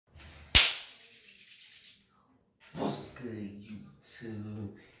good, YouTube?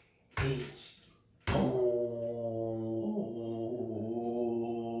 Bitch. Oh.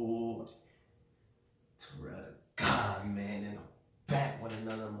 TurrellDAGod, man. And I'm back with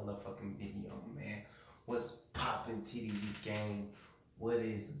another motherfucking video, man. What's poppin', TDG gang? What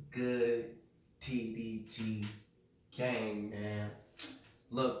is good, TDG gang, man?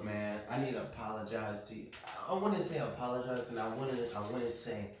 Look, man, I need to apologize to you. I want to say apologize, and I want to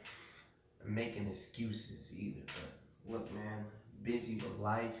say I'm making excuses either. But look, man, busy with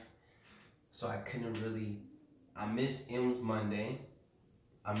life, so I couldn't really. I missed M's Monday.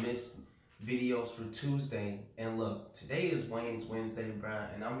 I missed videos for Tuesday, and look, today is Wayne's Wednesday, bro,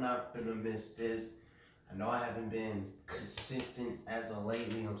 and I'm not gonna miss this. I know I haven't been consistent as of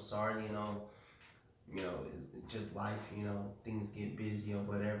lately. I'm sorry, you know, it's just life, things get busy or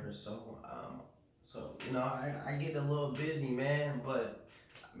whatever. So, I get a little busy, man. But,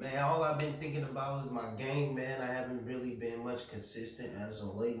 man, all I've been thinking about is my game, man. I haven't really been much consistent as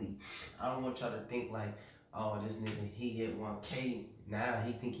of lately. I don't want y'all to think like, oh, this nigga, he hit 1K. Nah,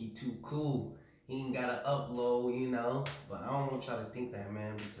 he think he too cool. He ain't got to upload, But I don't want y'all to think that,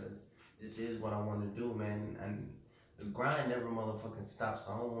 man, because this is what I want to do, man. And the grind never motherfucking stops.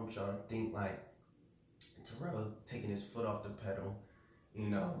 So I don't want y'all to think like Terrell taking his foot off the pedal.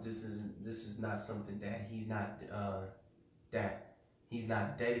 This is not something that he's not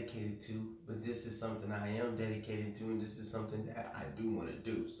dedicated to, but this is something I am dedicated to, and this is something that I do want to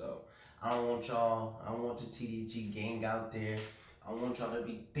do. So I don't want the TDG gang out there. I want y'all to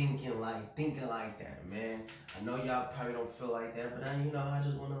be thinking like that, man. I know y'all probably don't feel like that, but I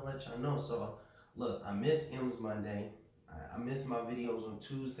just want to let y'all know. So look, I missed M's Monday. I missed my videos on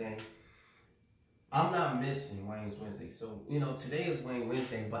Tuesday. I'm not missing Wayne's Wednesday. So, today is Wayne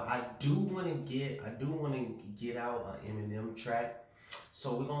Wednesday, but I do want to get out an Eminem track.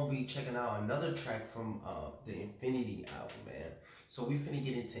 So we're going to be checking out another track from the Infinity album, man. So we finna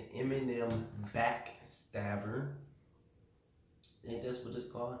get into Eminem BackStabber. I think that's what it's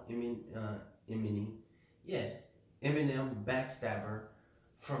called. Eminem. Yeah. Eminem BackStabber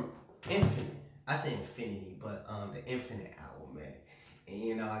from Infinite. I say Infinity, but the Infinite album, man.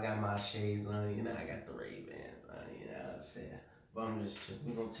 And I got my shades on, I got the Ray-Bans on, what I'm saying? But I'm just tripping.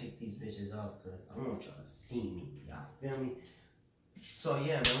 We're gonna take these bitches off because I want y'all to see me. Y'all feel me? So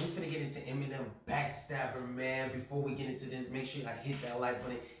yeah, man, we finna get into Eminem BackStabber, man. Before we get into this, make sure y'all hit that like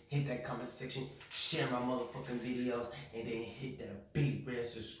button, hit that comment section, share my motherfucking videos, and then hit that big red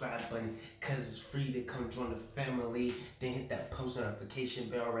subscribe button because it's free to come join the family. Then hit that post notification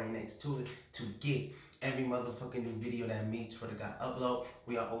bell right next to it to get every motherfucking new video that me, TurrellDAGod, upload.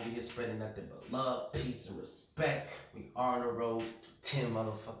 We are over here spreading nothing but love, peace, and respect. We are on the road to 10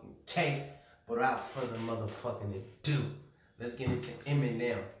 motherfucking K. But without further motherfucking ado, let's get into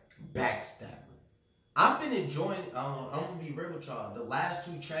Eminem BackStabber. I've been enjoying, I'm gonna be real with y'all. The last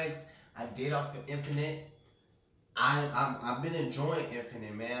two tracks I did off of Infinite, I've been enjoying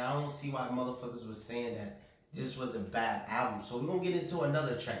Infinite, man. I don't see why motherfuckers was saying that this was a bad album. So we're gonna get into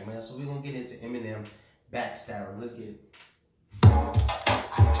another track, man. So we're gonna get into Eminem BackStabber. Let's get it.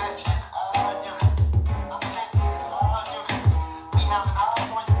 Attention, all units. Attention, all units. We have an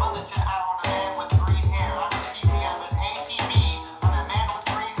all-point bulletin out on a man with green hair. I repeat, we have an APB on a man with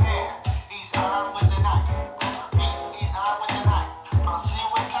green hair. He's armed with a knife. I repeat, he's armed with a knife. Proceed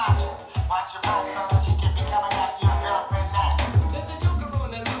with caution. Watch your back, son. She can be coming after your girlfriend next. There's a joker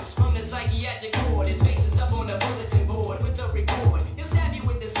on the loose from the psychiatric ward. His face is up on the bulletin board with the record. He'll stab you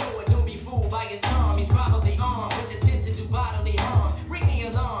with the sword. Don't be fooled by his charm. He's probably armed with the intent to do bodily harm. Ring the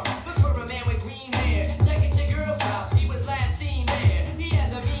alarm. Look for a man with green hair. Check at your girl's house. He was last seen there. He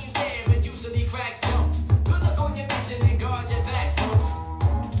has a mean stare, but usually cracks jokes. Good luck on your mission and guard your backs, folks.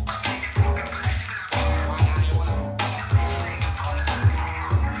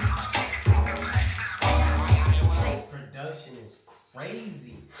 Production is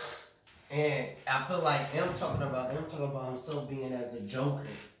crazy. And I feel like I'm talking about himself being as the Joker.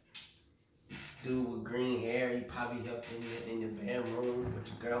 Dude with green hair, he probably up in your bedroom with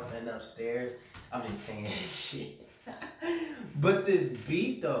your girlfriend upstairs. I'm just saying shit. But this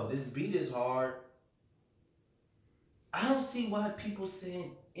beat though, this beat is hard. I don't see why people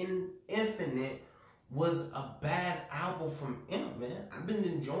saying Infinite was a bad album from him, man. I've been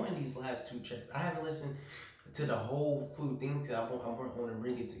enjoying these last two tracks. I haven't listened to the whole full thing because I want to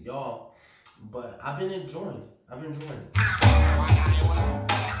bring it to y'all. But I've been enjoying it. I've been enjoying it.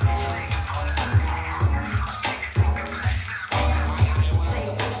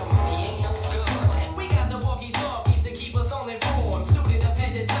 We got the walkie-talkies to keep us all informed. Suited up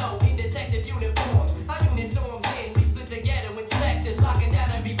head to toe in detective uniforms. Our unit storms in. We split together in sectors, locking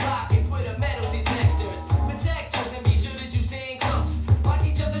down every block and put up metal detectors. Protectors and be sure to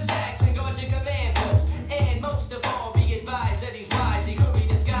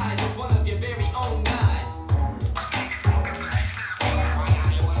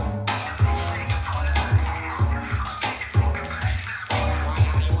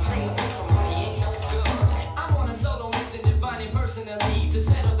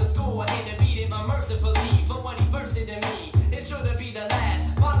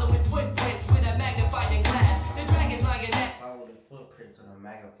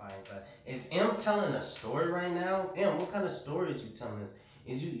magnifying glass. Is M telling a story right now? M, what kind of story is you telling us?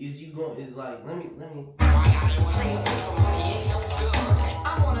 Is you going? Is like let me.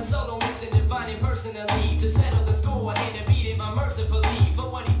 I'm on a solo mission to find it personally, to settle the score and to beat him unmercifully for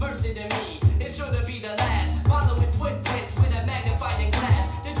what he first did to me. It's sure to be the last. Following footprints with a magnifying glass.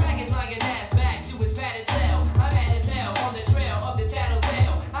 The dragon's lying ass back to his padded cell. I'm mad as hell on the trail of this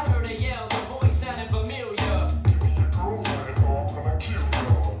tattletale. I heard a yell, the voice sounded familiar. Give me your girlfriend or I'm gonna kill you.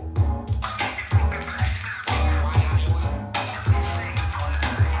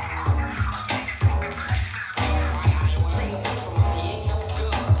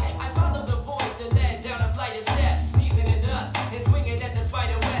 I followed the voice that led down a flight of steps, sneezing in dust and swinging at the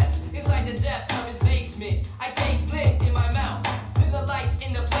spider webs. It's like the depths of his basement. I taste lint in my mouth. Then the lights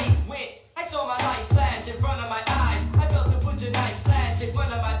in the place went. I saw my light flash in front of my eyes. I felt the butcher knife slash in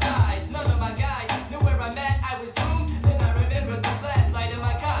one of my thighs. None of my guys knew where I'm at. I was doomed. Then I remembered the flashlight in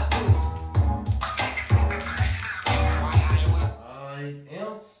my costume.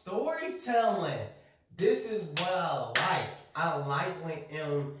 M storytelling. This is what I like. I like when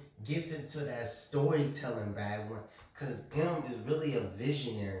M gets into that storytelling bag one, cause M is really a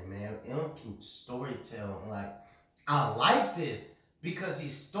visionary, man. M can storytell. Like, I like this because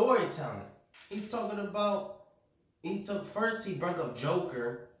he's storytelling. He's talking about. First he brought up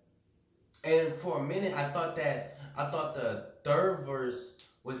Joker, and for a minute I thought the third verse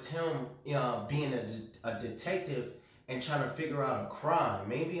was him, being a detective and trying to figure out a crime.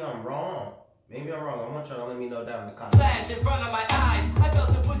 Maybe I'm wrong. I want y'all to let me know down in the comments. Flash in front of my eyes. I felt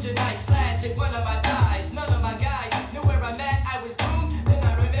the butcher knife slash in one of my thighs. None of my guys knew where I'm at. I was doomed. Then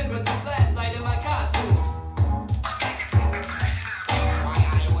I remembered the flashlight in my costume.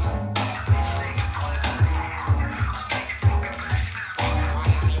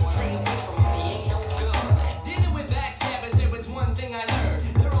 Dealing with backstabbers, there was one thing I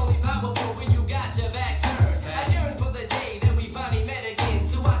learned. They're only powerful when you got your back turned. I yearned for the day that we finally met again,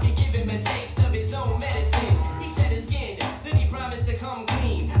 so I could give him a taste of his own medicine. He shed his skin, then he promised to come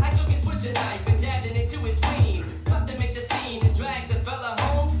clean. I took his butcher knife and jabbed it into his spleen. Cuffed him at the scene and dragged the fella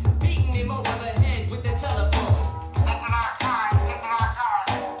home, beating him over the head with the telephone.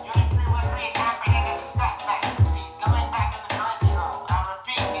 Unit 313 apprehended the suspect. He's going back in the crazy hole. I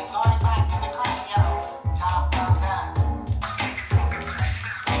repeat, he's going back in the crazy hole. Job well done.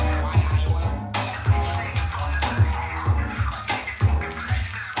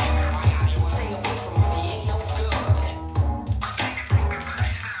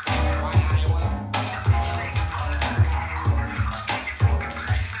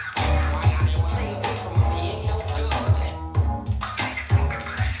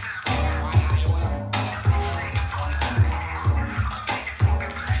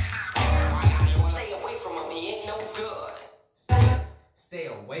 Stay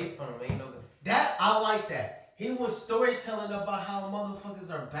away from him, ain't no good. That, I like that. He was storytelling about how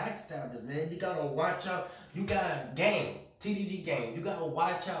motherfuckers are backstabbers, man. You gotta watch out. You got a game, TDG game. You gotta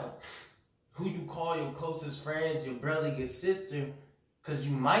watch out who you call your closest friends, your brother, your sister, cause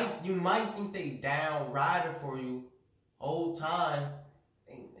you might think they down riding for you whole time.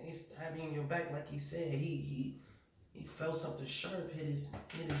 They stab you in your back, like he said. He felt something sharp hit his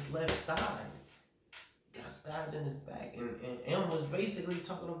left thigh. Got stabbed in his back, and M was basically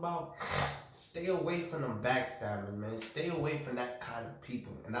talking about stay away from them backstabbers, man. Stay away from that kind of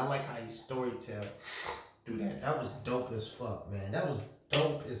people. And I like how he storytell through that. That was dope as fuck, man. That was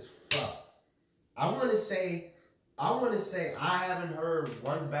dope as fuck. I want to say I haven't heard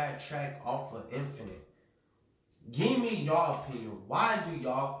one bad track off of Infinite. Give me y'all opinion. Why do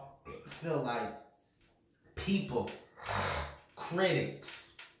y'all feel like people,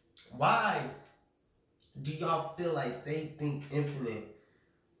 critics, why do y'all feel like they think Infinite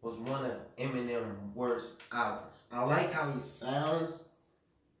was one of Eminem's worst albums? I like how he sounds.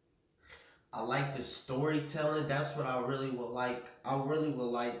 I like the storytelling. That's what I really would like. I really would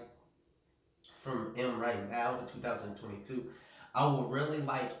like from M right now in 2022. I would really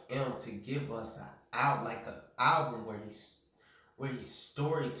like M to give us an album where he's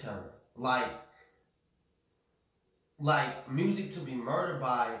storytelling. Like Music to Be Murdered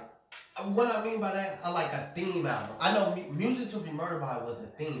By. What I mean by that, I like a theme album. I know Music to Be Murdered By was a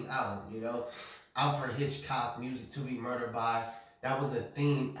theme album, you know. Alfred Hitchcock, Music to Be Murdered By, that was a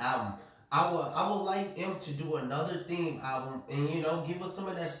theme album. I would like him to do another theme album and, you know, give us some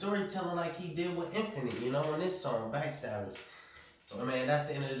of that storytelling like he did with Infinite, you know, on this song, Backstabbers. So, man, that's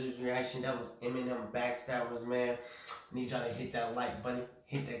the end of this reaction. That was Eminem, Backstabbers, man. Need y'all to hit that like button,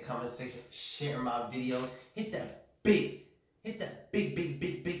 hit that comment section, share my videos, hit that big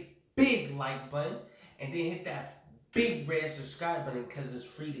like button, and then hit that big red subscribe button because it's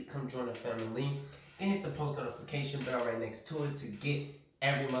free to come join the family. Then hit the post notification bell right next to it to get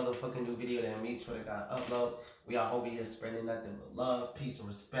every motherfucking new video that me, TurrellDAGod, upload. We are over here spreading nothing but love, peace, and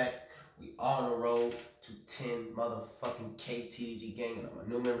respect. We on the road to 10 motherfucking TDG gang, and all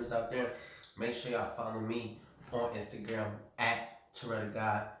my new members out there. Make sure y'all follow me on Instagram at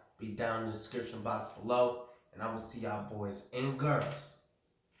TurrellDAGod. Be down in the description box below. And I will see y'all boys and girls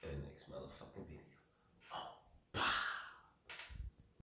in the next motherfucking video.